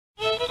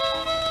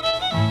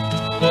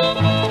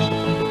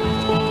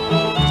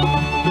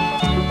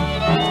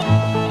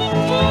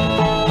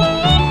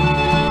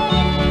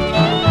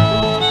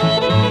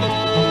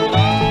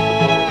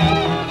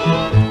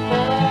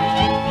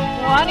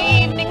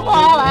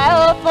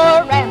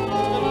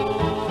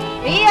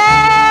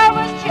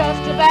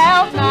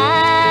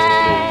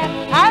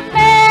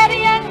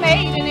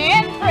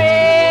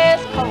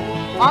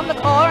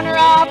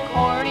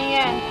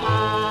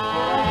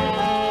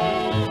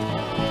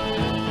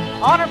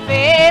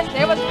face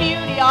there was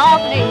beauty of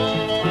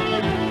nature.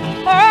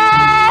 Her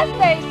eyes,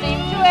 they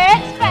seemed to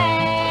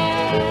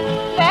expand.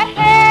 That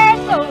hair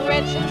so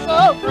rich and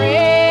so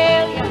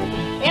brilliant,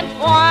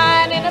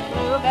 entwined in a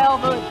blue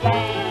velvet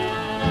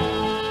band.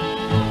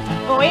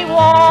 We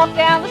walked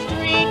down the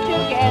street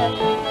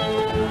together.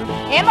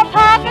 In my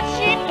pocket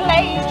she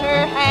placed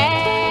her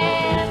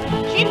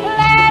hand. She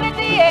planted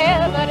the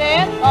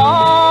evidence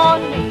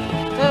on me,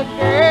 the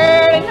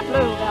girl in the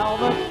blue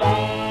velvet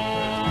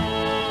band.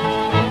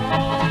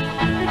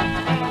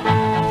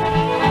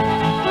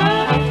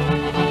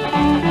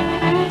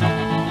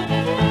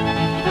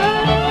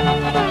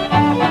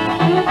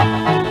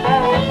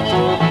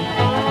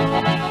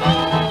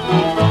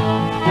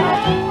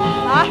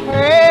 I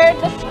heard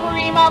the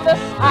scream of the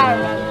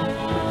siren,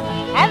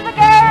 and the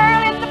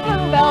girl in the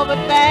blue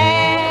velvet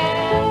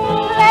band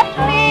left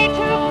me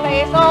to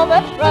face all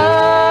the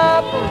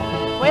trouble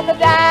with a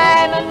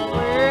diamond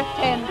worth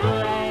 10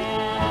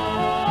 grand.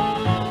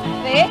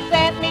 They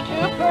sent me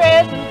to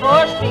prison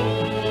for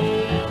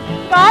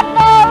stealing. God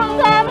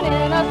knows I'm an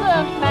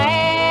innocent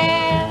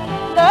man.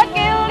 The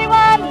guilty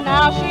one,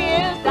 now she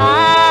is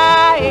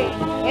dying.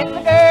 It's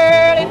the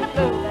girl in the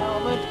blue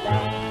velvet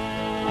band.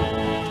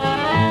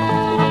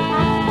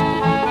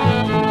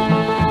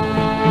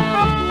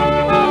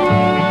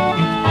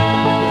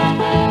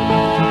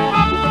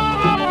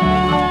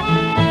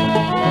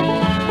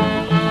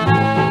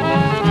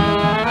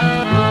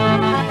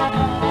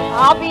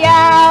 I'll be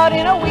out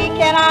in a week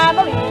and I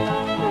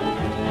believe,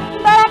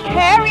 but I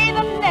carry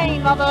the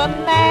name of a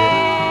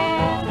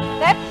man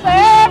that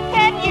served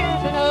 10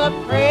 years in a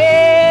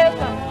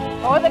prison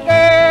for the girl